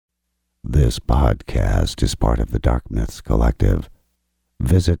This podcast is part of the Dark Myths Collective.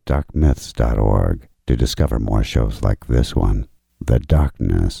 Visit darkmyths.org to discover more shows like this one. The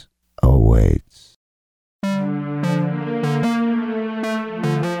darkness awaits.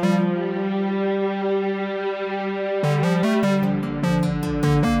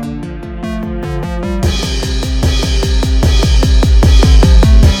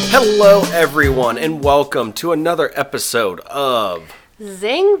 Hello everyone and welcome to another episode of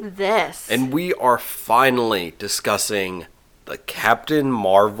Zing This. And we are finally discussing the Captain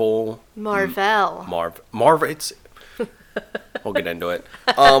Marvel. Marvel. It's... We'll get into it.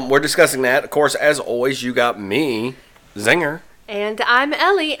 We're discussing that. Of course, as always, you got me, Zinger. And I'm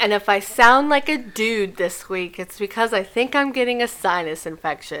Ellie, and if I sound like a dude this week, it's because I think I'm getting a sinus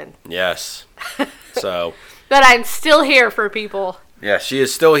infection. Yes. So... But I'm still here for people. Yeah, she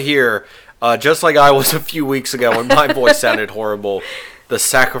is still here, just like I was a few weeks ago when my voice sounded horrible. The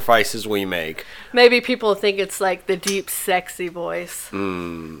sacrifices we make. Maybe people think it's like the deep, sexy voice.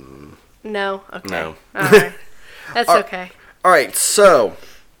 No. No? Okay. No. All right. That's okay. All right, so...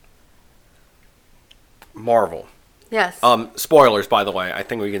 Marvel. Yes. Spoilers, by the way. I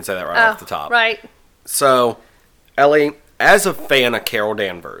think we can say that right off the top. Right. So, Ellie, as a fan of Carol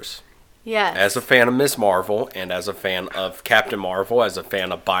Danvers... Yes. As a fan of Miss Marvel, and as a fan of Captain Marvel, as a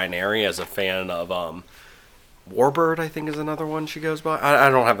fan of Binary, as a fan of Warbird, I think is another one she goes by.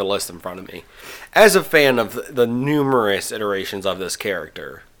 I don't have the list in front of me. As a fan of the numerous iterations of this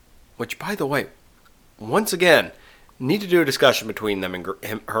character, which, by the way, once again, need to do a discussion between them and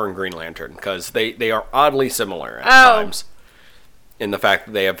her and Green Lantern, because they are oddly similar at times in the fact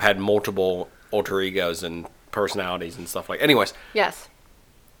that they have had multiple alter egos and personalities and stuff like that. Anyways. Yes.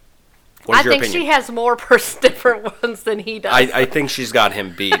 What is your think opinion? she has more different ones than he does. I think she's got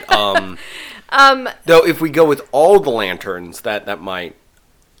him beat. Though if we go with all the lanterns, that might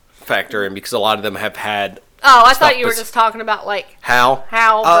factor in because a lot of them have had. Oh, I thought you were just talking about like Hal.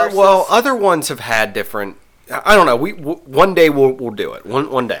 Versus... well, other ones have had different. I don't know. One day we'll do it.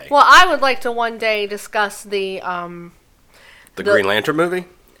 One day. Well, I would like to one day discuss the Green Lantern movie.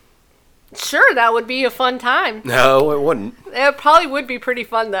 Sure, that would be a fun time. No, it wouldn't. It probably would be pretty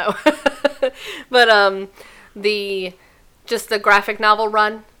fun though. But the graphic novel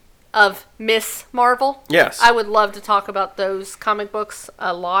run of Miss Marvel. Yes. I would love to talk about those comic books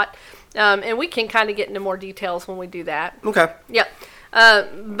a lot. And we can kind of get into more details when we do that. Okay. Yep.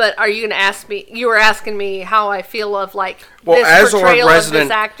 But are you going to ask me? You were asking me how I feel of this as portrayal a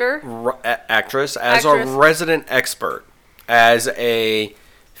resident of this actress, as a resident expert, as a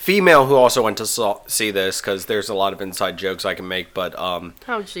female who also went to see this, because there's a lot of inside jokes I can make, but oh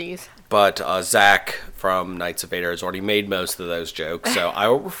jeez. But Zach from Knights of Vader has already made most of those jokes, so I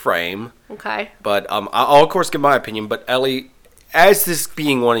will refrain. Okay. But I'll of course give my opinion. But Ellie, as this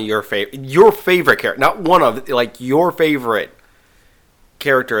being one of your favorite character, not one of your favorite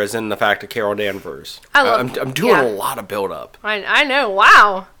character, as in the fact of Carol Danvers. I'm doing a lot of build up. I know.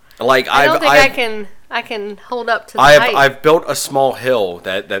 Wow. I don't think I can hold up to the height. I've built a small hill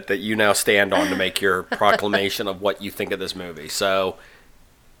that you now stand on to make your proclamation of what you think of this movie. So,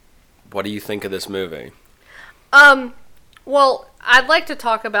 what do you think of this movie? Well, I'd like to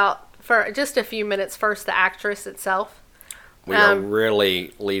talk about, for just a few minutes first, the actress itself. We are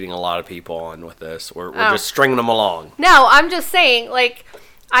really leading a lot of people on with this. We're just stringing them along. No, I'm just saying,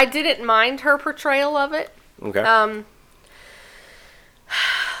 I didn't mind her portrayal of it. Okay.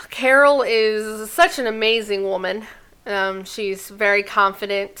 Carol is such an amazing woman. She's very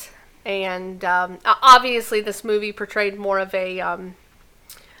confident, and obviously this movie portrayed more of a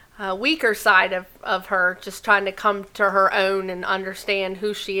weaker side of her, just trying to come to her own and understand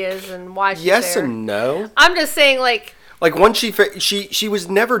who she is and why she's yes there. And no. I'm just saying, once she was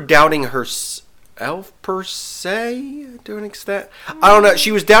never doubting herself per se to an extent. I don't know.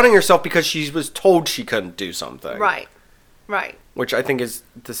 She was doubting herself because she was told she couldn't do something. Right. Which I think is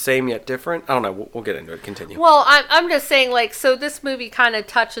the same yet different. I don't know. We'll get into it. Continue. Well, I'm just saying, so this movie kind of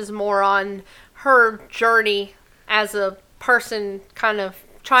touches more on her journey as a person, kind of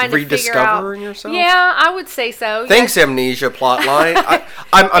trying to figure out... Rediscovering yourself? Yeah, I would say so. Thanks, yes. Amnesia plotline.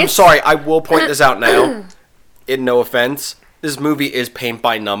 I'm sorry. I will point this out now. No offense. This movie is paint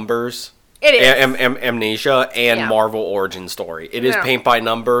by numbers. It is. Amnesia and Marvel origin story. It is paint by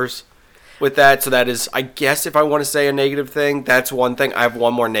numbers. With that, so that is, I guess, if I want to say a negative thing, that's one thing. I have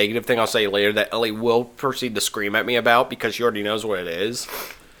one more negative thing I'll say later that Ellie will proceed to scream at me about because she already knows what it is.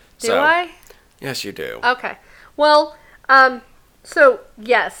 Do I? Yes, you do. Okay. Well, so,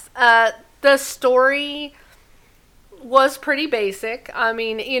 yes, the story was pretty basic. I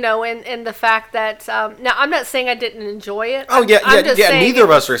mean, and the fact that now I'm not saying I didn't enjoy it. Oh, I'm just saying neither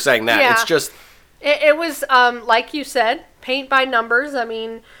of us are saying that. Yeah. It's just... It was, like you said, paint by numbers. I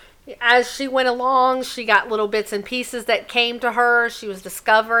mean, as she went along, she got little bits and pieces that came to her. She was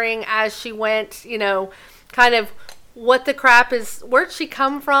discovering as she went, kind of what the crap is, where'd she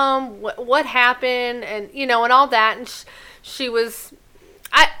come from, what happened, and, and all that. And she was...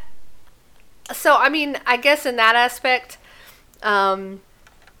 So, I mean, I guess in that aspect, that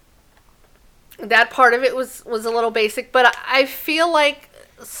part of it was a little basic. But I feel like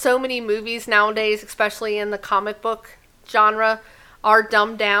so many movies nowadays, especially in the comic book genre, are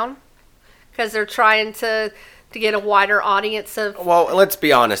dumbed down. Because they're trying to get a wider audience of... Well, let's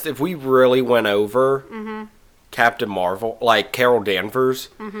be honest. If we really went over Captain Marvel, like Carol Danvers,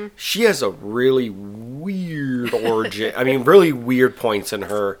 she has a really weird origin. I mean, really weird points in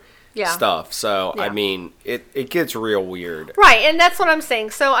her... stuff. So, I mean, it gets real weird. Right, and that's what I'm saying.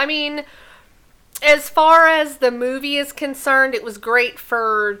 So, I mean, as far as the movie is concerned, it was great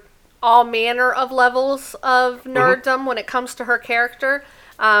for all manner of levels of nerddom when it comes to her character.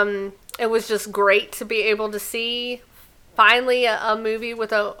 It was just great to be able to see, finally, a movie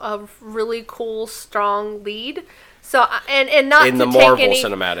with a really cool, strong lead. So, and not in to the take Marvel any,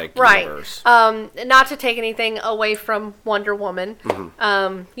 Cinematic right, Universe. Not to take anything away from Wonder Woman.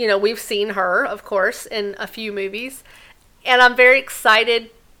 We've seen her, of course, in a few movies. And I'm very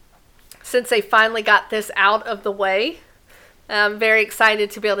excited since they finally got this out of the way. I'm very excited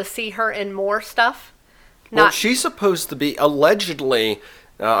to be able to see her in more stuff. Well, she's supposed to be, allegedly...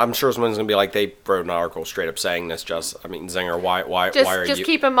 I'm sure someone's going to be like, they wrote an article straight up saying this, Zinger, why are you... Just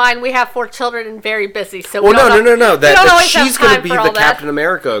keep in mind, we have 4 children and very busy, so no, that she's going to be the that. Captain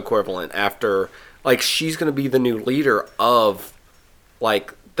America equivalent after, like, she's going to be the new leader of,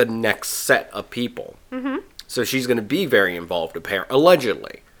 like, the next set of people. So she's going to be very involved,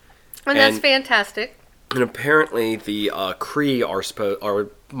 allegedly. And that's fantastic. And apparently the Kree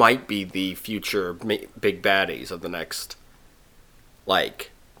might be the future big baddies of the next...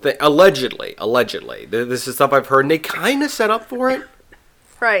 allegedly. This is stuff I've heard, and they kind of set up for it.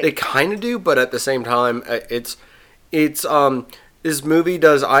 Right. They kind of do, but at the same time, it's this movie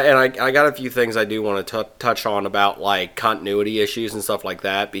does. I got a few things I do want to touch on about like continuity issues and stuff like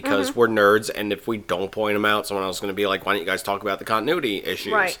that because we're nerds, and if we don't point them out, someone else is going to be like, "Why don't you guys talk about the continuity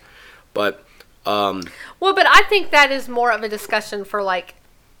issues?" Right. But but I think that is more of a discussion for like.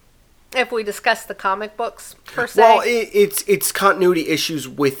 If we discuss the comic books, per se. Well, it's continuity issues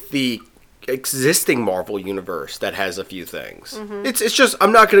with the existing Marvel universe that has a few things. It's just,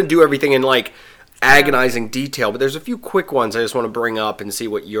 I'm not going to do everything in, like, agonizing detail, but there's a few quick ones I just want to bring up and see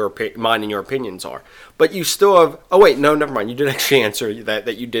what mine and your opinions are. But you still have... Oh, wait, no, never mind. You did actually answer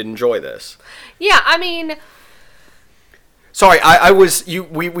that you did enjoy this. Yeah, I mean... Sorry,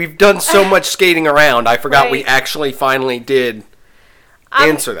 we've done so much skating around, I forgot we actually finally did...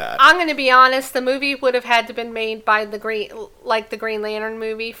 answer that. I'm going to be honest. The movie would have had to been made by the Green Lantern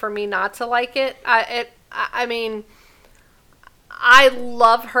movie for me not to like it. I mean, I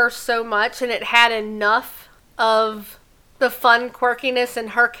love her so much, and it had enough of the fun quirkiness in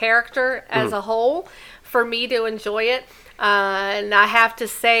her character as a whole for me to enjoy it. And I have to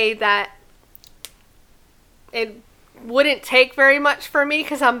say that it wouldn't take very much for me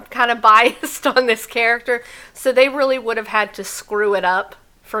because I'm kind of biased on this character. So they really would have had to screw it up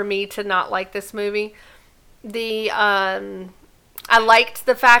for me to not like this movie. I liked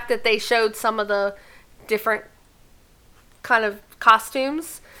the fact that they showed some of the different kind of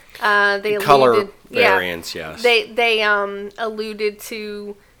costumes. They color variants, yes. They alluded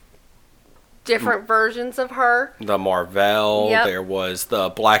to different versions of her. The Marvel, there was the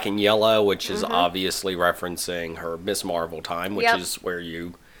black and yellow, which is obviously referencing her Miss Marvel time, which is where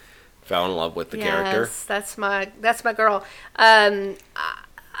you fell in love with the character. Yes, that's my girl.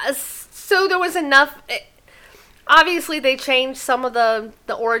 So there was enough. Obviously, they changed some of the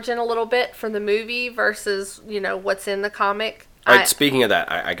origin a little bit from the movie versus what's in the comic. All right, speaking of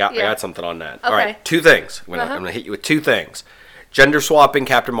that, I got something on that. Okay. All right, 2 things. I'm going to hit you with 2 things. Gender swapping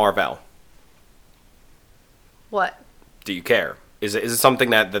Captain Marvel. What? Do you care? Is it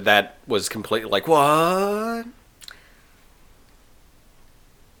something that was completely like, what?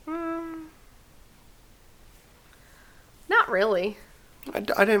 Not really. I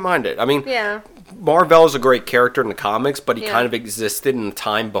didn't mind it. I mean, yeah. Marvel is a great character in the comics, but he kind of existed in the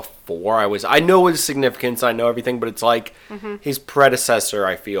time before I know his significance, I know everything, but it's like his predecessor,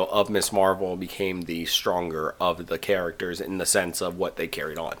 I feel, of Miss Marvel became the stronger of the characters in the sense of what they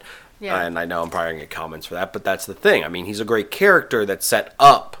carried on. Yeah. And I know I'm probably going to get comments for that, but that's the thing. I mean, he's a great character that set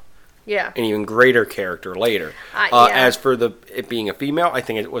up Yeah. an even greater character later. Yeah. As for it being a female, I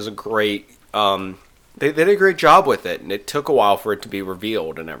think it was a great. They did a great job with it, and it took a while for it to be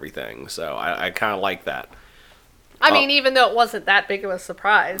revealed and everything. So I kind of like that. I mean, even though it wasn't that big of a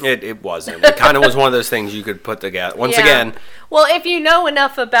surprise. It wasn't. It kind of was one of those things you could put together. Once again. Well, if you know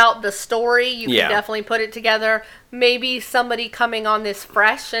enough about the story, you can Yeah. definitely put it together. Maybe somebody coming on this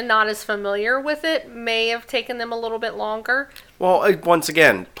fresh and not as familiar with it may have taken them a little bit longer. Well, once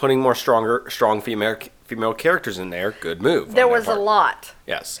again, putting more strong female characters in there, good move. There on their was a part. lot.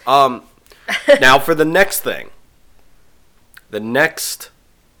 Yes. Now for the next thing. The next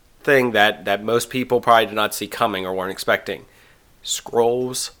thing that most people probably did not see coming or weren't expecting.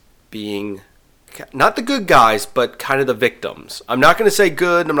 Skrulls being not the good guys, but kind of the victims. I'm not going to say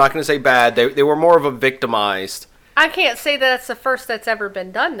good, I'm not going to say bad. They were more of a victimized. I can't say that that's the first that's ever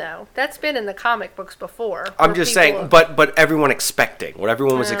been done, though. That's been in the comic books before. I'm just saying, but everyone expecting. What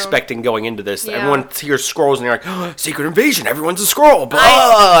everyone was expecting going into this. Yeah. Everyone hears Skrulls and they're like, oh, Secret Invasion, everyone's a Skrull,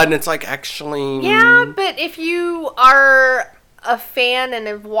 blah! And it's like, actually... Yeah, but if you are a fan and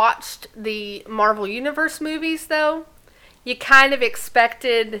have watched the Marvel Universe movies, though, you kind of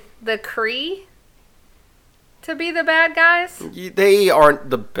expected the Kree to be the bad guys. They aren't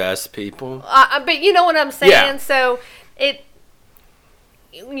the best people. But you know what I'm saying? Yeah. So,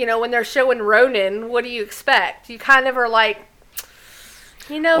 when they're showing Ronin, what do you expect? You kind of are like,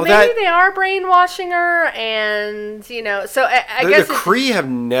 maybe they are brainwashing her, and, so I guess... The Kree have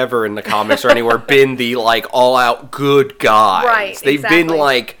never in the comics or anywhere been the, like, all-out good guys. Right, They've exactly. been,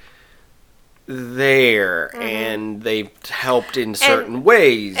 like, there, and they've helped in certain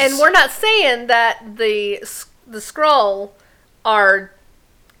ways. And we're not saying that the Skrull are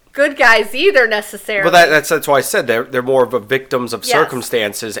good guys either necessarily. Well, that's why I said they're more of a victims of Yes.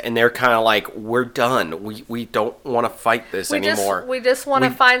 circumstances, and they're kind of like, we're done. We don't want to fight this anymore. We just want to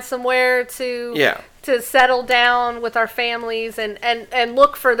find somewhere to settle down with our families and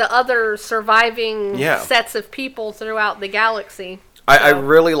look for the other surviving sets of people throughout the galaxy. I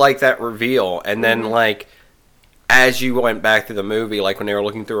really like that reveal, and then like as you went back through the movie, like when they were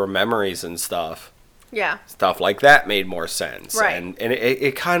looking through her memories and stuff. Yeah. Stuff like that made more sense. Right. And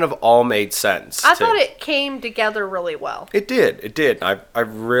it kind of all made sense. I thought it came together really well. It did. I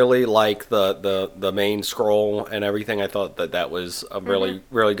really like the main Skrull and everything. I thought that was a really,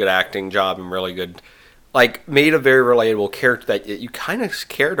 really good acting job and really good, like, made a very relatable character that you kind of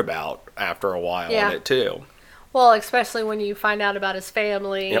cared about after a while in it, too. Well, especially when you find out about his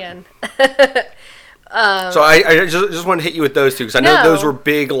family and... So I just want to hit you with those two, because I know those were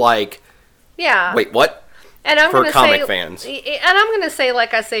big, like... Yeah. Wait, what? And I'm for gonna comic say, fans. And I'm going to say,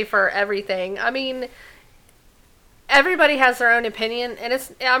 like I say for everything, I mean, everybody has their own opinion, and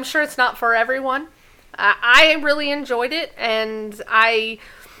I'm sure it's not for everyone. I really enjoyed it, and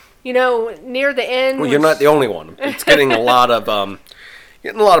near the end... Well, you're not the only one. It's getting a lot of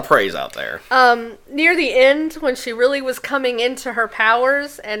praise out there. Near the end, when she really was coming into her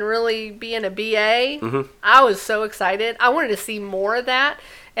powers and really being a BA, I was so excited. I wanted to see more of that.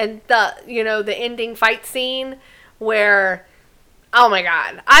 And the ending fight scene where, oh my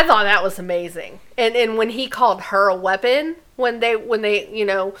God, I thought that was amazing. And when he called her a weapon, when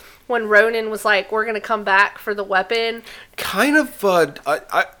Ronin was like, we're going to come back for the weapon. Kind of,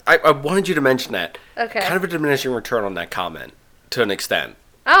 I wanted you to mention that. Okay. Kind of a diminishing return on that comment, to an extent.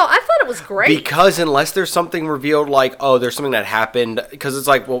 Oh, I thought it was great. Because unless there's something revealed like, oh, there's something that happened, because it's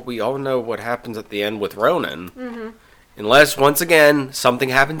like, well, we all know what happens at the end with Ronin. Mm-hmm. Unless, once again, something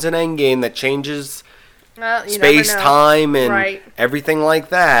happens in Endgame that changes space, time, and everything like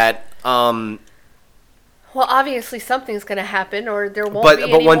that. Well, obviously something's going to happen, or there won't be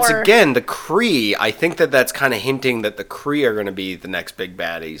any But once more... again, the Kree, I think that's kind of hinting that the Kree are going to be the next big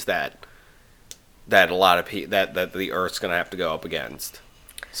baddies that a lot of that the Earth's going to have to go up against.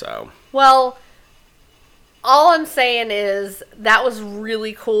 So. Well, all I'm saying is that was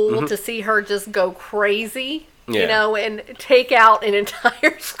really cool to see her just go crazy. Yeah. And take out an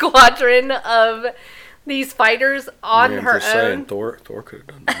entire squadron of these fighters on her own. Saying, Thor could have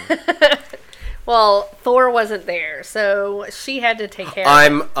done that. Well, Thor wasn't there, so she had to take care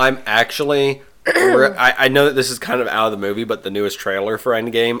of it. I'm actually... I know that this is kind of out of the movie, but the newest trailer for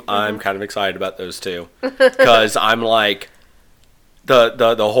Endgame, I'm kind of excited about those two. Because I'm like...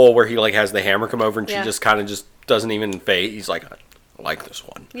 The whole where he like has the hammer come over and she just kind of just doesn't even fade. He's like... I like this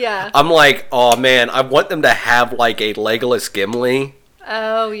one. Yeah. I'm like, oh man, I want them to have like a Legolas Gimli.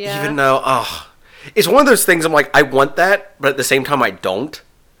 Oh, yeah. Even though, it's one of those things I'm like, I want that, but at the same time I don't.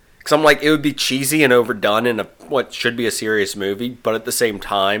 Because I'm like, it would be cheesy and overdone in what should be a serious movie, but at the same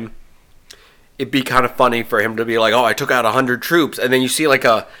time, it'd be kind of funny for him to be like, "Oh, I took out 100 troops," and then you see like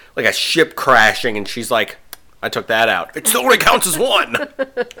a ship crashing, and she's like, "I took that out. It still only counts as one."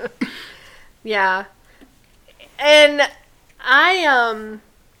 Yeah, and I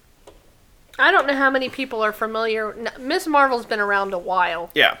don't know how many people are familiar. Miss Marvel's been around a while.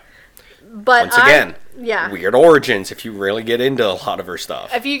 Yeah. But once again, yeah, weird origins. If you really get into a lot of her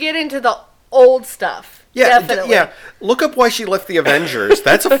stuff, if you get into the old stuff, yeah, definitely. yeah. Look up why she left the Avengers.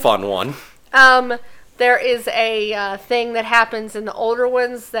 That's a fun one. There is a thing that happens in the older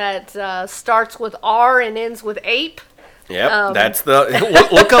ones that starts with R and ends with ape. Yep, that's the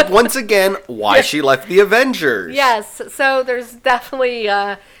look up once again why she left the Avengers. Yes, so there's definitely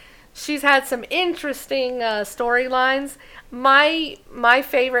she's had some interesting storylines. My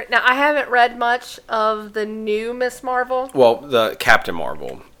favorite. Now I haven't read much of the new Miss Marvel. Well, the Captain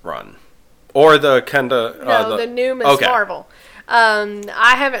Marvel run, or the kind of the new Miss Marvel.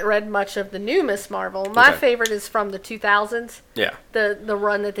 I haven't read much of the new Miss Marvel. My favorite is from the 2000s. Yeah. The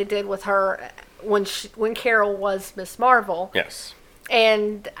run that they did with her when Carol was Miss Marvel. Yes.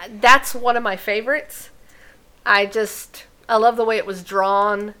 And that's one of my favorites. I love the way it was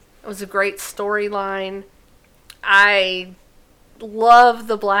drawn. It was a great storyline. I love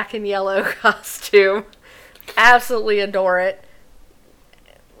the black and yellow costume. Absolutely adore it.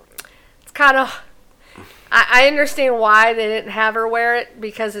 It's kind of... I understand why they didn't have her wear it,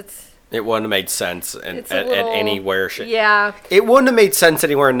 because it wouldn't have made sense at anywhere. Yeah. It wouldn't have made sense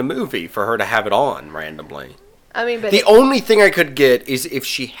anywhere in the movie for her to have it on randomly. I mean, but the only thing I could get is if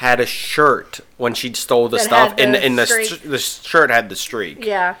she had a shirt when she stole the stuff, and the shirt had the streak.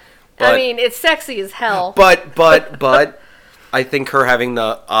 Yeah. But, I mean, it's sexy as hell. But I think her having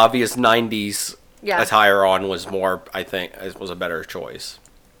the obvious 90s attire on was more, I think, was a better choice.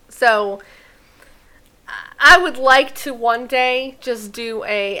 So, I would like to one day just do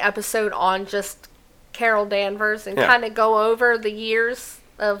a episode on just Carol Danvers and kind of go over the years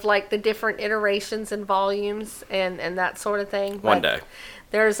of like the different iterations and volumes and that sort of thing. One day.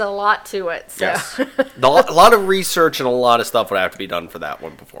 There's a lot to it. So. Yes. A lot of research and a lot of stuff would have to be done for that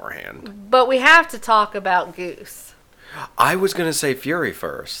one beforehand. But we have to talk about Goose. I was going to say Fury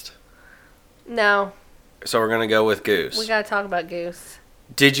first. No. So we're going to go with Goose. We got to talk about Goose.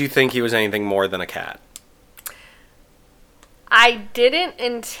 Did you think he was anything more than a cat? I didn't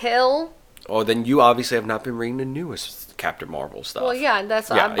until... Oh, then you obviously have not been reading the newest Captain Marvel stuff. Well, yeah, that's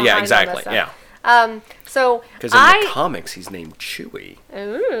what I'm behind. Yeah, exactly, yeah. So because in the comics, he's named Chewie.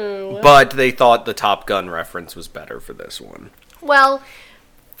 Ooh. But they thought the Top Gun reference was better for this one. Well,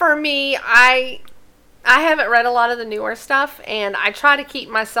 for me, I haven't read a lot of the newer stuff, and I try to keep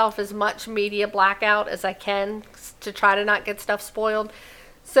myself as much media blackout as I can to try to not get stuff spoiled.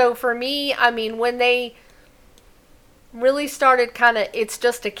 So for me, I mean, when they really started kind of, it's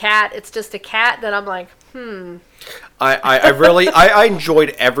just a cat, then I'm like, I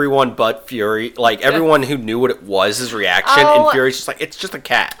enjoyed everyone but Fury. Like, everyone who knew what it was, his reaction, and Fury's just like, it's just a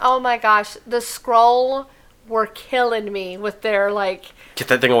cat. Oh my gosh, the Skrull were killing me with their, like... Get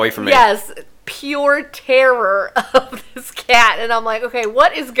that thing away from me. Yes, pure terror of this cat. And I'm like, okay,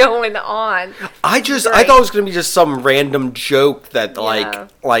 what is going on? I thought it was going to be just some random joke that,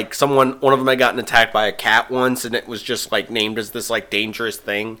 like one of them had gotten attacked by a cat once, and it was just, like, named as this, like, dangerous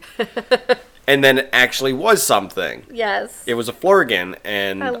thing. And then it actually was something. Yes. It was a Flurgan,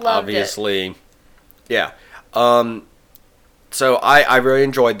 and obviously... Yeah. So I really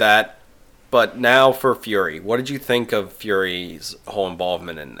enjoyed that. But now for Fury. What did you think of Fury's whole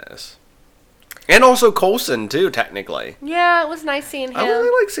involvement in this? And also Coulson, too, technically. Yeah, it was nice seeing him. I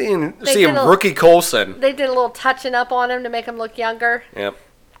really like seeing rookie Coulson. They did a little touching up on him to make him look younger. Yep.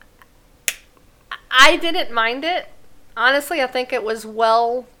 I didn't mind it. Honestly, I think it was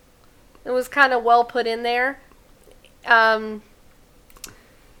kind of well put in there. I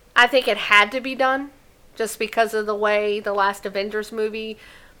think it had to be done just because of the way the last Avengers movie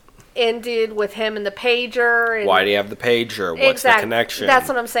ended with him and the pager. And why do you have the pager? What's the connection? That's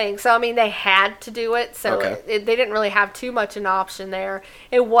what I'm saying. So, I mean, they had to do it. So, they didn't really have too much an option there.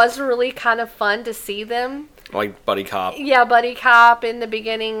 It was really kind of fun to see them. Like Buddy Cop. Yeah, Buddy Cop in the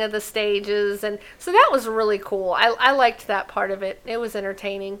beginning of the stages. And so that was really cool. I liked that part of it. It was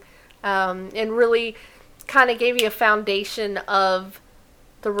entertaining. And really kind of gave you a foundation of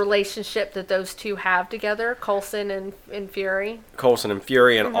the relationship that those two have together, Coulson and Fury. Coulson and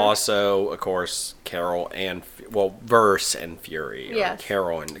Fury, and also, of course, Carol and, Verse and Fury. Yes.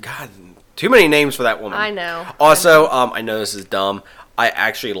 Carol and, God, too many names for that woman. I know. Also, I know this is dumb. I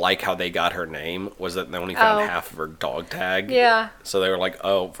actually like how they got her name, was that they only found half of her dog tag. Yeah. So they were like,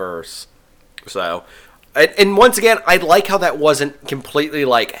 oh, Verse. So, And once again, I like how that wasn't completely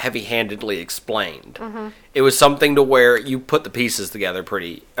like heavy-handedly explained. Mm-hmm. It was something to where you put the pieces together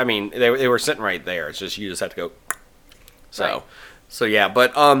pretty. I mean, they were sitting right there. It's just you just have to go. So, Right. so yeah,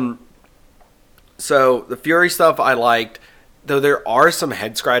 but so the Fury stuff I liked, though there are some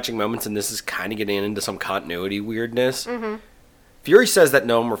head-scratching moments, and this is kind of getting into some continuity weirdness. Mm-hmm. Fury says that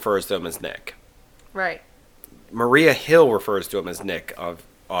no one refers to him as Nick. Right. Maria Hill refers to him as Nick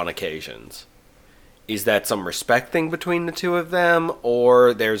on occasions. Is that some respect thing between the two of them,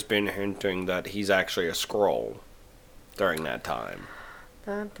 or there's been hinting that he's actually a Skrull during that time?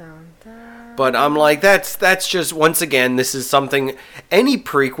 Dun, dun, dun. But I'm like, that's just, once again, this is something, any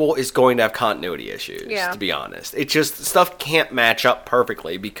prequel is going to have continuity issues, Yeah. to be honest. It just, stuff can't match up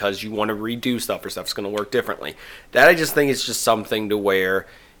perfectly because you want to redo stuff or stuff's going to work differently. That I just think is just something to where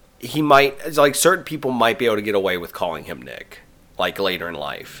he might, it's like certain people might be able to get away with calling him Nick, like later in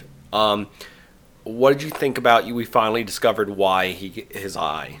life. What did you think about we finally discovered why his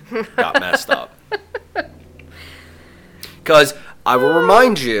eye got messed up? Because I will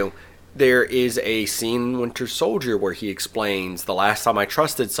remind you, there is a scene in Winter Soldier where he explains, the last time I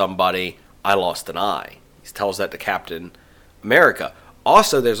trusted somebody, I lost an eye. He tells that to Captain America.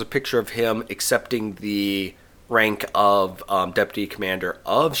 Also, there's a picture of him accepting the rank of Deputy Commander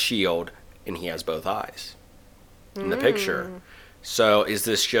of S.H.I.E.L.D., and he has both eyes in the picture. So is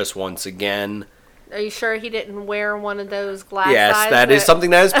this just, once again... Are you sure he didn't wear one of those glass eyes? Yes, that is something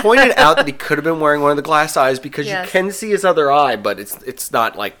that is pointed out, that he could have been wearing one of the glass eyes, because Yes. you can see his other eye, but it's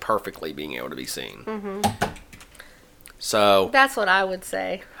not like perfectly being able to be seen. Mm-hmm. So That's what I would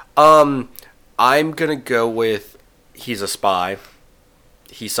say. I'm gonna go with he's a spy.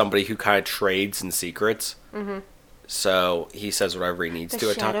 He's somebody who kind of trades in secrets. Mm-hmm. So he says whatever he needs The to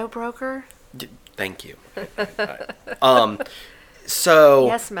at times. Shadow Broker? Thank you. So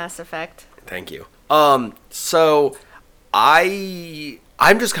Yes, Mass Effect. Thank you. So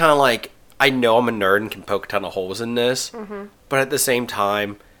I'm just kind of like, I know I'm a nerd and can poke a ton of holes in this, but at the same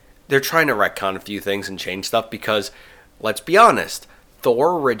time, they're trying to retcon a few things and change stuff because, let's be honest,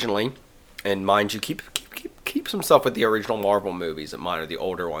 Thor originally, and mind you, keep some stuff with the original Marvel movies and mine are the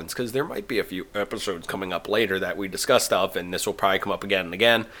older ones, because there might be a few episodes coming up later that we discuss stuff, and this will probably come up again and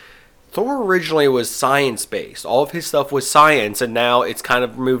again. Thor originally was science-based. All of his stuff was science, and now it's kind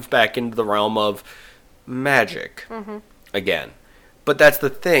of moved back into the realm of magic again. But that's the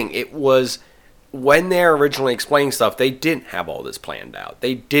thing. It was, when they're originally explaining stuff, they didn't have all this planned out.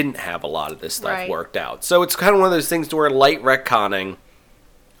 They didn't have a lot of this stuff Right. worked out. So it's kind of one of those things to where light retconning,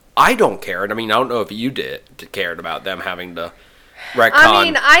 I don't care. I mean, I don't know if you cared about them having to retcon. I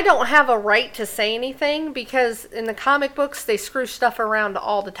mean, I don't have a right to say anything because in the comic books they screw stuff around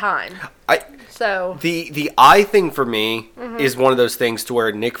all the time. So The eye thing for me is one of those things to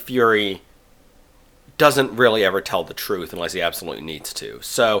where Nick Fury doesn't really ever tell the truth unless he absolutely needs to.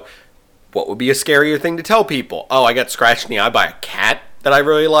 So what would be a scarier thing to tell people? Oh, I got scratched in the eye by a cat that I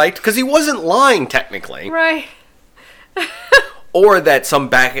really liked? Because he wasn't lying technically. right. Or that some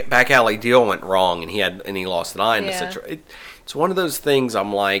back alley deal went wrong and he lost an eye in the Yeah. situation. It's one of those things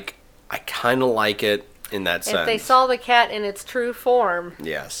I'm like, I kind of like it in that sense. If they saw the cat in its true form,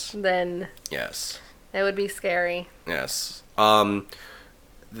 Yes. then Yes. it would be scary. Yes.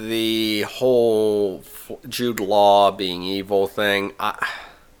 The whole Jude Law being evil thing.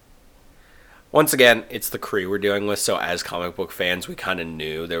 Once again, it's the Kree we're dealing with, so as comic book fans, we kind of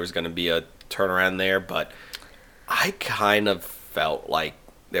knew there was going to be a turnaround there, but I kind of felt like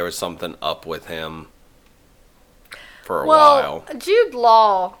there was something up with him for a while. Jude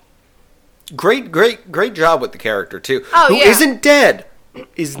Law. Great job with the character, too. Oh, Who yeah. isn't dead.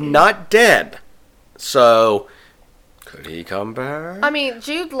 Is not dead. So, could he come back? I mean,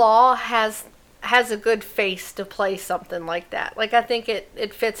 Jude Law has a good face to play something like that. Like, I think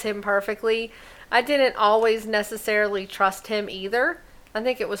it fits him perfectly. I didn't always necessarily trust him either. I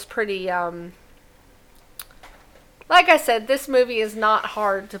think it was pretty, like I said, this movie is not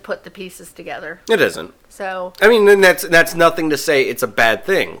hard to put the pieces together. It isn't. So, I mean, and that's nothing to say it's a bad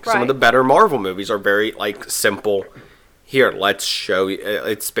thing. Some of Right. the better Marvel movies are very, like, simple. Here, let's show you.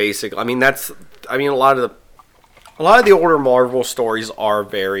 It's basic. I mean, a lot of the older Marvel stories are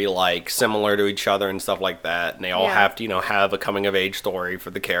very, like, similar to each other and stuff like that. And they all Yeah. have to, have a coming-of-age story for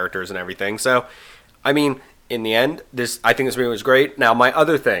the characters and everything. So, I mean, in the end, I think this movie was great. Now, my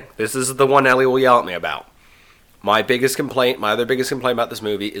other thing. This is the one Ellie will yell at me about. My other biggest complaint about this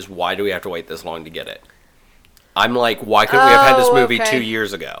movie is, why do we have to wait this long to get it? I'm like, why couldn't we have had this movie okay. 2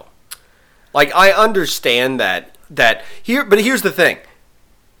 years ago? Like, I understand that here, but here's the thing.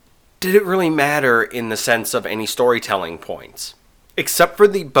 Did it really matter in the sense of any storytelling points? except for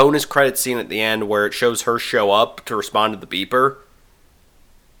the bonus credit scene at the end where it shows her show up to respond to the beeper,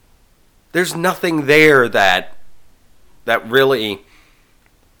 there's nothing there that really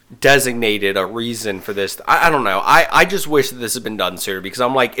designated a reason for this. I don't know. I just wish that this had been done sooner, because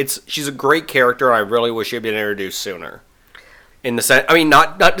I'm like, she's a great character, and I really wish she had been introduced sooner. In the sense, I mean,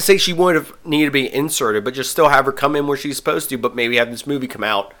 not to say she would have needed to be inserted, but just still have her come in where she's supposed to, but maybe have this movie come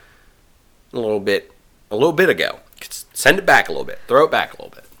out a little bit ago. Send it back a little bit. Throw it back a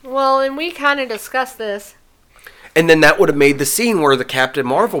little bit. Well, and we kind of discussed this. And then that would have made the scene where the Captain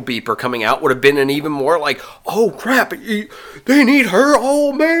Marvel beeper coming out would have been an even more like, oh crap, they need her,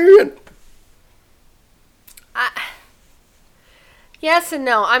 oh man. Yes and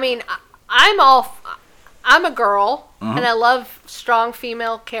no. I mean, I'm a girl, and I love strong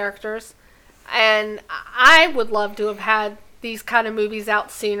female characters, and I would love to have had these kind of movies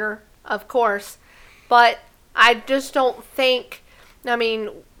out sooner, of course, but I just don't think, I mean,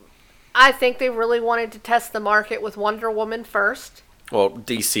 I think they really wanted to test the market with Wonder Woman first. Well,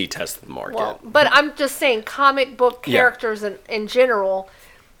 DC tested the market. Well, but I'm just saying, comic book characters in general,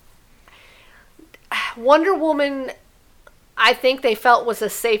 Wonder Woman, I think they felt was a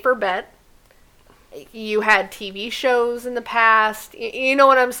safer bet. You had TV shows in the past. You know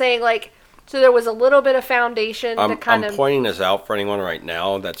what I'm saying? Like, so there was a little bit of foundation to kind of... I'm pointing this out for anyone right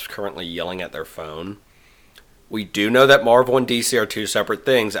now that's currently yelling at their phone. We do know that Marvel and DC are two separate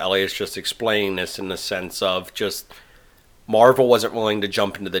things. Elliot's just explaining this in the sense of just Marvel wasn't willing to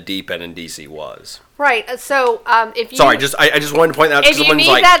jump into the deep end, and DC was. Right. So if you... Sorry, I just wanted to point that out. If you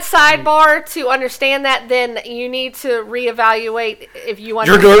need that sidebar to understand that, then you need to reevaluate if you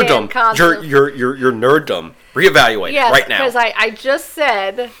understand your nerddom. concept. Your nerddom. Reevaluate right now. Because I just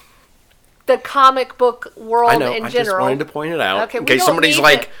said the comic book world in general. I just wanted to point it out. Okay, in case somebody's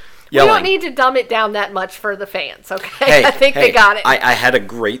like... yelling. We don't need to dumb it down that much for the fans, okay? I think they got it. I had a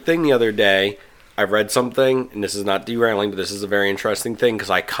great thing the other day. I read something, and this is not derailing, but this is a very interesting thing, because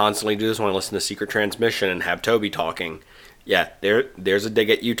I constantly do this when I listen to Secret Transmission and have Toby talking. Yeah, there's a dig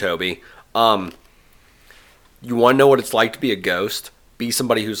at you, Toby. You want to know what it's like to be a ghost? Be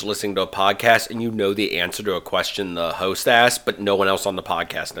somebody who's listening to a podcast, and you know the answer to a question the host asked, but no one else on the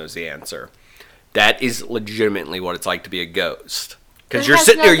podcast knows the answer. That is legitimately what it's like to be a ghost. Because you're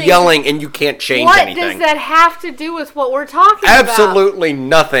sitting there yelling and you can't change anything. What does that have to do with what we're talking about? Absolutely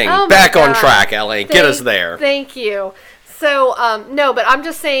nothing. Oh Back on track, Ellie. Get us there. Thank you. So, no, but I'm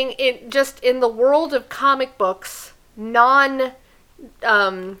just saying, just in the world of comic books,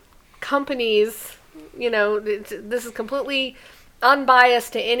 companies, you know, this is completely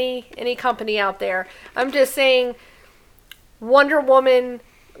unbiased to any company out there. I'm just saying Wonder Woman,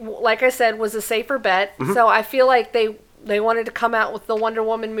 like I said, was a safer bet. Mm-hmm. So I feel like they wanted to come out with the Wonder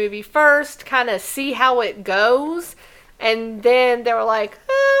Woman movie first, kind of see how it goes, and then they were like,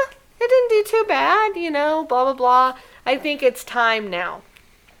 it didn't do too bad, you know, blah, blah, blah. I think it's time now.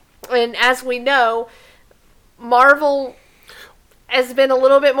 And as we know, Marvel has been a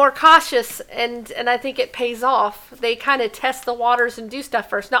little bit more cautious, and I think it pays off. They kind of test the waters and do stuff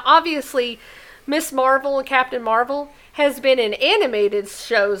first. Now, obviously, Miss Marvel and Captain Marvel has been in animated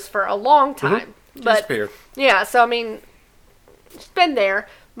shows for a long time. Mm-hmm. But yeah, so I mean, it's been there.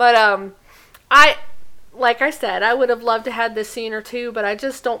 But like I said, I would have loved to have this scene or two, but I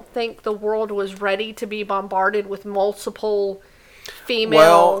just don't think the world was ready to be bombarded with multiple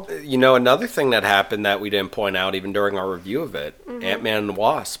female... Well, you know, another thing that happened that we didn't point out even during our review of it, mm-hmm. Ant-Man and the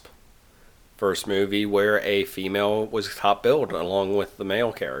Wasp. First movie where a female was top billed along with the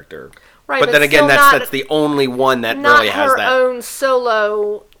male character. Right, but then again, that's the only one that really has that. Not her own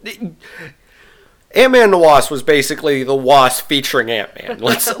solo... Ant-Man and the Wasp was basically the Wasp featuring Ant-Man.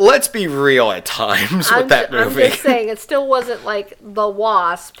 Let's be real at times with that movie. I'm just saying, it still wasn't like the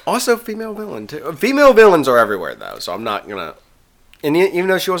Wasp. Also, female villain, too. Female villains are everywhere, though, so I'm not gonna... And even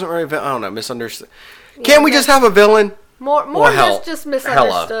though she wasn't really... I don't know, misunderstood. Yeah, Can't we just have a villain? More just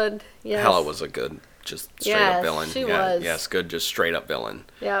misunderstood. Yes. Hela was a good, just straight-up villain. She was. Yes, good, just straight-up villain.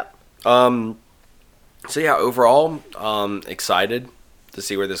 Yep. So, yeah, overall, excited to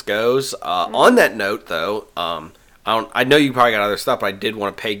see where this goes. Mm-hmm. On that note, though, I know you probably got other stuff, but I did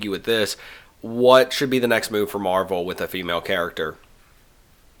want to peg you with this. What should be the next move for Marvel with a female character?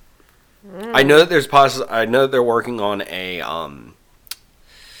 I know that I know that they're working on a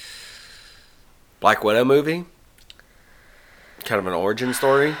Black Widow movie, kind of an origin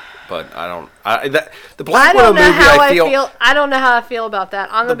story. But the Black Widow movie, I don't know how I feel about that.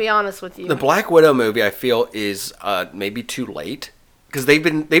 I'm gonna be honest with you. The Black Widow movie, I feel, is maybe too late. Because they've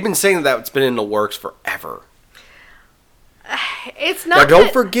been saying that it's been in the works forever. It's not. Now,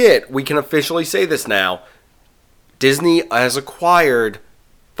 don't forget, we can officially say this now. Disney has acquired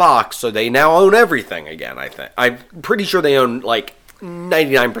Fox, so they now own everything again, I think. I'm pretty sure they own, like,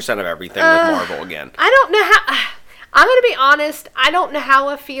 99% of everything with Marvel again. I don't know how... I'm going to be honest. I don't know how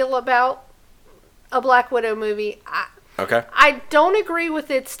I feel about a Black Widow movie. Okay. I don't agree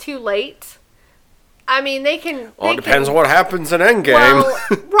with it's too late. I mean, they can... Well, it depends on what happens in Endgame. Well,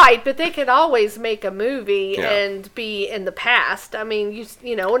 right, but they could always make a movie Yeah. and be in the past. I mean,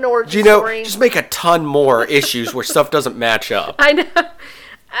 you know, an origin You know, story. just make a ton more issues where stuff doesn't match up. I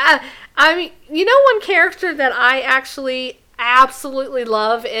know. I mean, you know, one character that I actually absolutely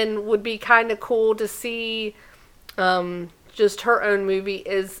love and would be kind of cool to see just her own movie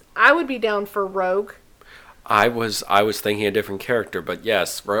is, I would be down for Rogue. I was thinking a different character, but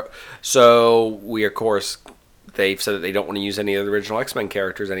yes. So we, of course, they've said that they don't want to use any of the original X-Men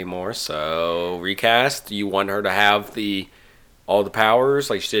characters anymore. So recast. You want her to have all the powers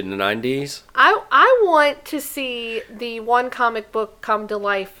like she did in the 90s? I want to see the one comic book come to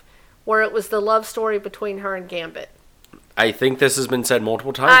life where it was the love story between her and Gambit. I think this has been said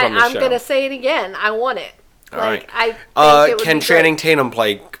multiple times on the show. I'm going to say it again. I want it. All right. I think it would can be Channing great. Tatum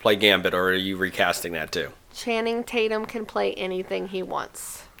play Gambit, or are you recasting that too? Channing Tatum can play anything he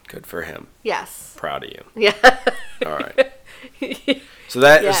wants. Good for him. Yes. Proud of you. Yeah. All right. So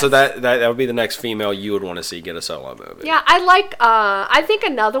that Yes. that would be the next female you would want to see get a solo movie. Yeah, I think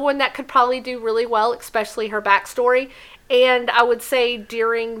another one that could probably do really well, especially her backstory, and I would say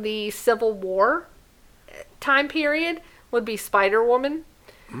during the Civil War time period, would be Spider-Woman.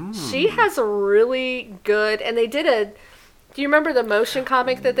 She has a really good, and they did do you remember the motion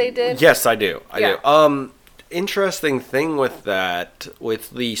comic that they did? Yes, I do. I Yeah. do. Interesting thing with that,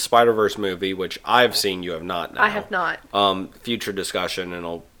 with the Spider-Verse movie, which I've seen, you have not now. I have not. Future discussion in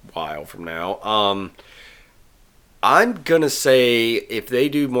a while from now. I'm gonna say if they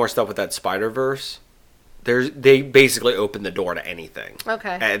do more stuff with that Spider-Verse, they basically open the door to anything.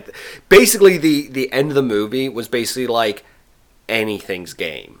 Okay. And basically, the end of the movie was basically like anything's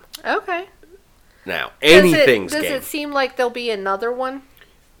game. Okay. Now, anything's Does game. it seem like there'll be another one?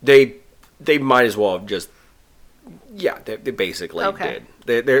 They might as well have just. Yeah, they basically Okay.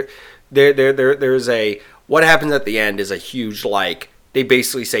 did. There's a what happens at the end is a huge like they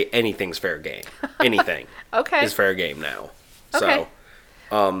basically say anything's fair game. Anything Okay. is fair game now. Okay.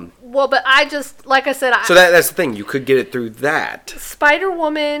 So Well, but I just, like I said, that's the thing. You could get it through that.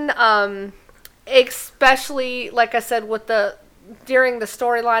 Spider-Woman, especially, like I said, during the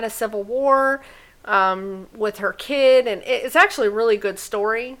storyline of Civil War, with her kid, and it's actually a really good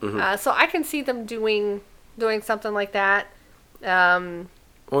story. So I can see them doing something like that.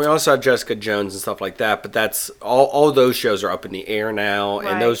 Well, we also have Jessica Jones and stuff like that, but that's all those shows are up in the air now,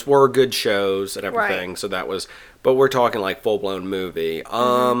 Right. and those were good shows and everything. Right. So that was, but we're talking like full blown movie.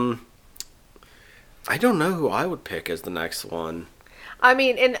 I don't know who I would pick as the next one. I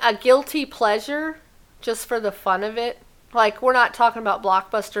mean, in a guilty pleasure, just for the fun of it. Like, we're not talking about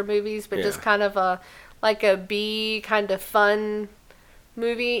blockbuster movies, but just Yeah. kind of a B kind of fun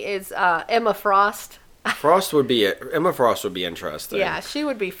movie is Emma Frost. Emma Frost would be interesting. Yeah, she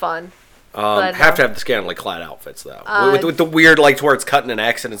would be fun. Have to have the scantily clad outfits though, with the weird like to where it's cutting an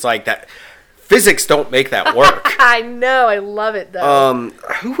X and it's like that. Physics don't make that work. I know, I love it though.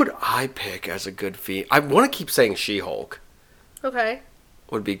 Who would I pick as a good feat? I want to keep saying She-Hulk Okay.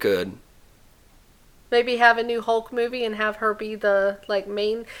 would be good. Maybe have a new Hulk movie and have her be the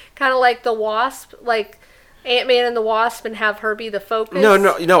main, kind of like the Wasp, like Ant-Man and the Wasp, and have her be the focus.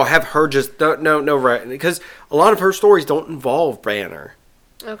 No. Have her just no, right? Because a lot of her stories don't involve Banner.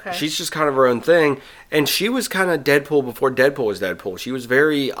 Okay. She's just kind of her own thing, and she was kind of Deadpool before Deadpool was Deadpool. She was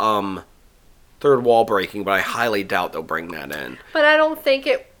very third wall breaking, but I highly doubt they'll bring that in. But I don't think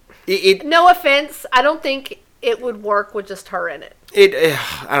It no offense, I don't think it would work with just her in it.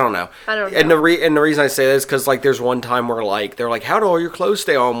 I don't know. I don't know. And the reason I say that is because like there's one time where like they're like, how do all your clothes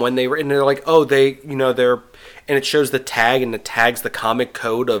stay on when they were, and they're like, oh, they're, and it shows the tag, and the tag's the comic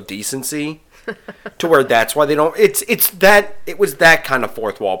code of decency, to where that's why they don't. It was that kind of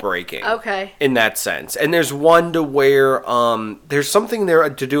fourth wall breaking. Okay. In that sense, and there's one to where there's something there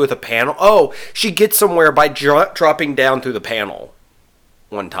to do with a panel. Oh, she gets somewhere by dropping down through the panel,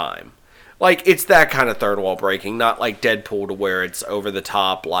 one time. Like, it's that kind of third wall breaking, not like Deadpool to where it's over the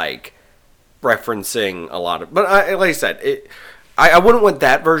top, like, referencing a lot of... But like I said, I wouldn't want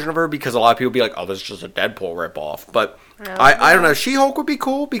that version of her because a lot of people would be like, oh, this is just a Deadpool ripoff. But I don't know. She-Hulk would be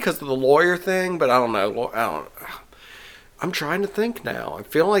cool because of the lawyer thing, but I don't know. I'm trying to think now. I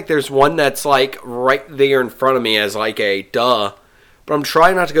feel like there's one that's, like, right there in front of me as, like, a duh. But I'm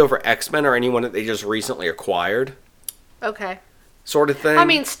trying not to go for X-Men or anyone that they just recently acquired. Okay. sort of thing. I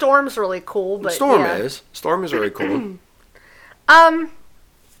mean, Storm's really cool, but Storm yeah. is. Storm is really cool.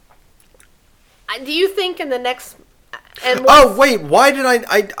 Do you think in the next? And Oh wait, why did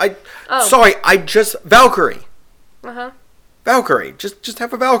I Oh. Sorry, I just Valkyrie. Uh-huh. Valkyrie. Just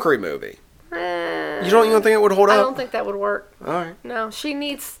have a Valkyrie movie. You don't even think it would hold I up? don't think that would work. All right. No, she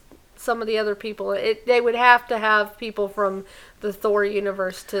needs some of the other people. They would have to have people from the Thor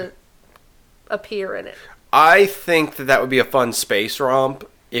universe to appear in it. I think that would be a fun space romp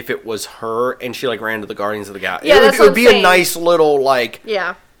if it was her and she like ran to the Guardians of the Galaxy. Yeah, that's it what would I'm be saying. a nice little like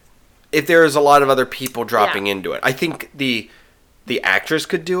Yeah. if there's a lot of other people dropping Yeah. into it. I think the actress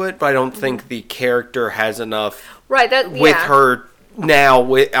could do it, but I don't think the character has enough Right. That with yeah. her now.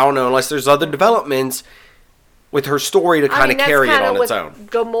 With I don't know, unless there's other developments with her story to kind of that's carry it kinda on its with own.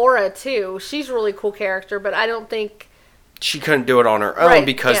 Gamora too. She's a really cool character, but I don't think. She couldn't do it on her own Right,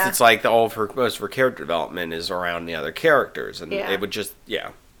 because yeah. it's like all of her most of her character development is around the other characters, and Yeah. it would just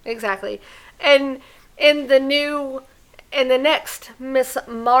Exactly. And in the next Miss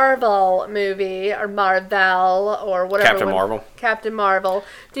Marvel movie, or Marvel, or whatever. Captain Marvel. Captain Marvel.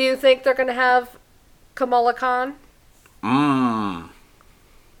 Do you think they're going to have Kamala Khan?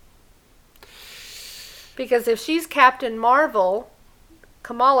 Because if she's Captain Marvel,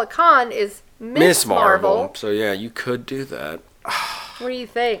 Kamala Khan is Miss Marvel. So yeah, you could do that. What do you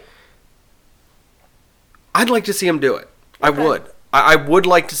think? I'd like to see them do it. I Okay. would. I would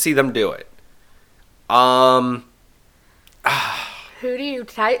like to see them do it. Who do you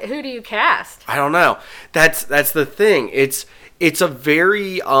cast? I don't know. That's the thing. It's a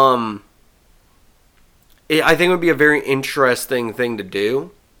very I think it would be a very interesting thing to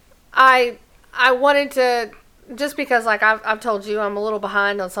do. I wanted to, just because like I've told you I'm a little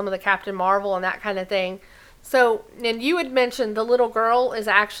behind on some of the Captain Marvel and that kind of thing. So, and you had mentioned the little girl is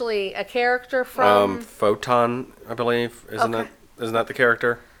actually a character from Photon, I believe, isn't that the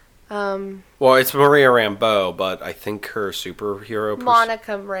character? Well, it's Maria Rambeau, but I think her superhero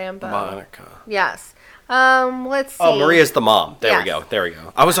Monica Rambeau. Monica. Yes. Let's see. Oh, Maria's the mom. There we Yes. go. There we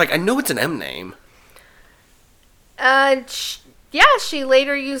go. I was like, I know it's an M name. She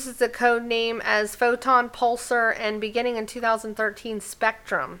later uses the code name as Photon Pulsar and beginning in 2013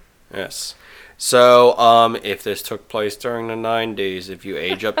 Spectrum. Yes. So, if this took place during the 90s, if you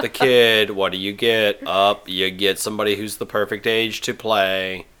age up the kid, what do you get? You get somebody who's the perfect age to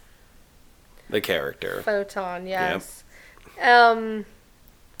play the character. Photon, yes. And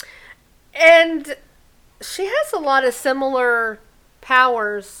she has a lot of similar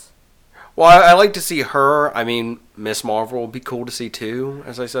powers. Well, I like to see her. I mean, Miss Marvel would be cool to see too,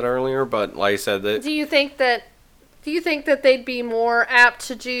 as I said earlier. But like I said, that Do you think that they'd be more apt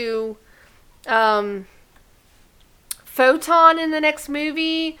to do Photon in the next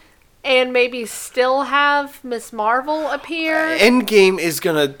movie and maybe still have Miss Marvel appear? Endgame is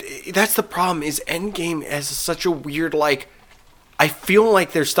gonna. That's the problem. Is Endgame has such a weird like. I feel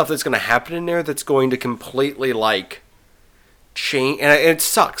like there's stuff that's gonna happen in there that's going to completely like change, and it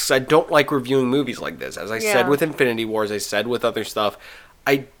sucks. I don't like reviewing movies like this. As I said with Infinity Wars, I said with other stuff.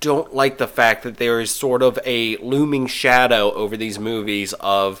 I don't like the fact that there is sort of a looming shadow over these movies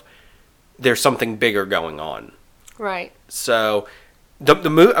of there's something bigger going on. Right. So, the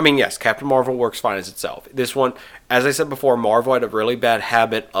movie, I mean, yes, Captain Marvel works fine as itself. This one, as I said before, Marvel had a really bad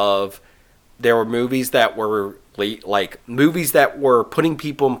habit of, there were movies that were, like, movies that were putting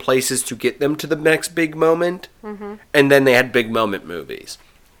people in places to get them to the next big moment, and then they had big moment movies.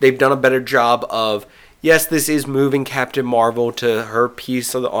 They've done a better job of, yes, this is moving Captain Marvel to her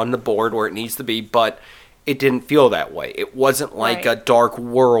piece on the board where it needs to be, but it didn't feel that way. It wasn't like a Dark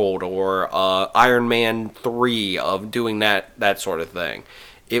World or Iron Man 3 of doing that sort of thing.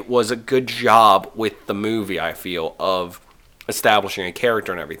 It was a good job with the movie, I feel, of establishing a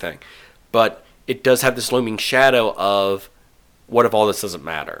character and everything. But it does have this looming shadow of, what if all this doesn't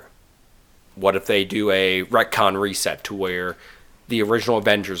matter? What if they do a retcon reset to where the original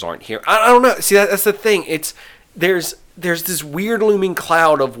Avengers aren't here? I don't know. See, that's the thing. There's this weird looming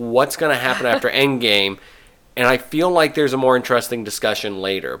cloud of what's going to happen after Endgame, and I feel like there's a more interesting discussion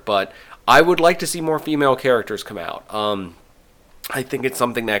later. But I would like to see more female characters come out. I think it's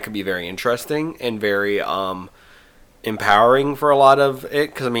something that could be very interesting and very empowering for a lot of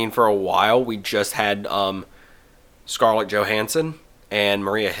it. Because, I mean, for a while, we just had Scarlett Johansson and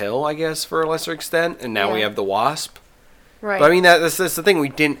Maria Hill, I guess, for a lesser extent. And now we have the Wasp. Right. But I mean, that's the thing. We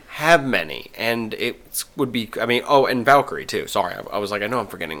didn't have many, and it would be. I mean, and Valkyrie too. Sorry, I was like, I know I'm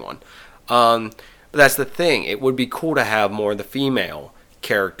forgetting one. But that's the thing. It would be cool to have more of the female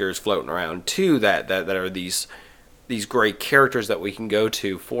characters floating around too. That are these great characters that we can go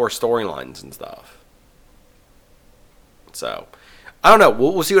to for storylines and stuff. So, I don't know.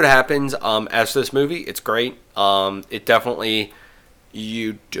 We'll see what happens. As for this movie, it's great. It definitely,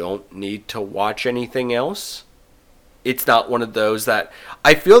 you don't need to watch anything else. It's not one of those that,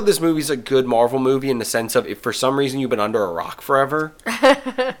 I feel this movie's a good Marvel movie in the sense of, if for some reason you've been under a rock forever,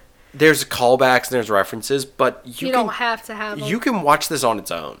 there's callbacks and there's references, but you don't have to have them. You can watch this on its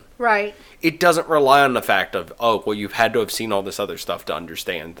own. Right. It doesn't rely on the fact of, oh, well, you've had to have seen all this other stuff to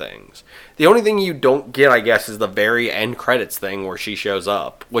understand things. The only thing you don't get, I guess, is the very end credits thing where she shows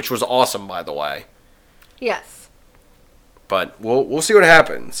up, which was awesome, by the way. Yes. But we'll see what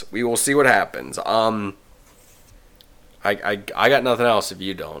happens. We will see what happens. I got nothing else if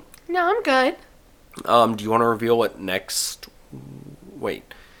you don't. No, I'm good. Do you want to reveal what next...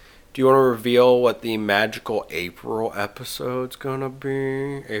 Wait. Do you want to reveal what the magical April episode's gonna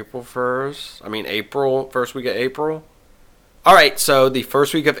be? April 1st? I mean, first week of April? Alright, so the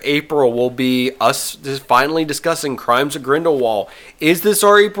first week of April will be us just finally discussing Crimes of Grindelwald. Is this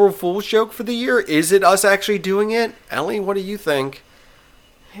our April Fool's joke for the year? Is it us actually doing it? Ellie, what do you think?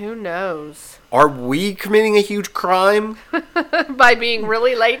 Who knows? Are we committing a huge crime? By being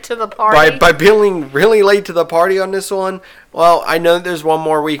really late to the party? By being really late to the party on this one? Well, I know there's one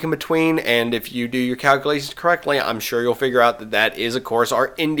more week in between, and if you do your calculations correctly, I'm sure you'll figure out that is, of course, our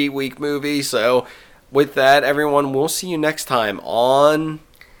Indie Week movie. So, with that, everyone, we'll see you next time on...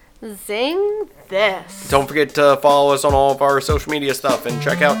 Zing This. Don't forget to follow us on all of our social media stuff and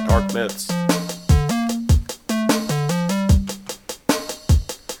check out Dark Myths.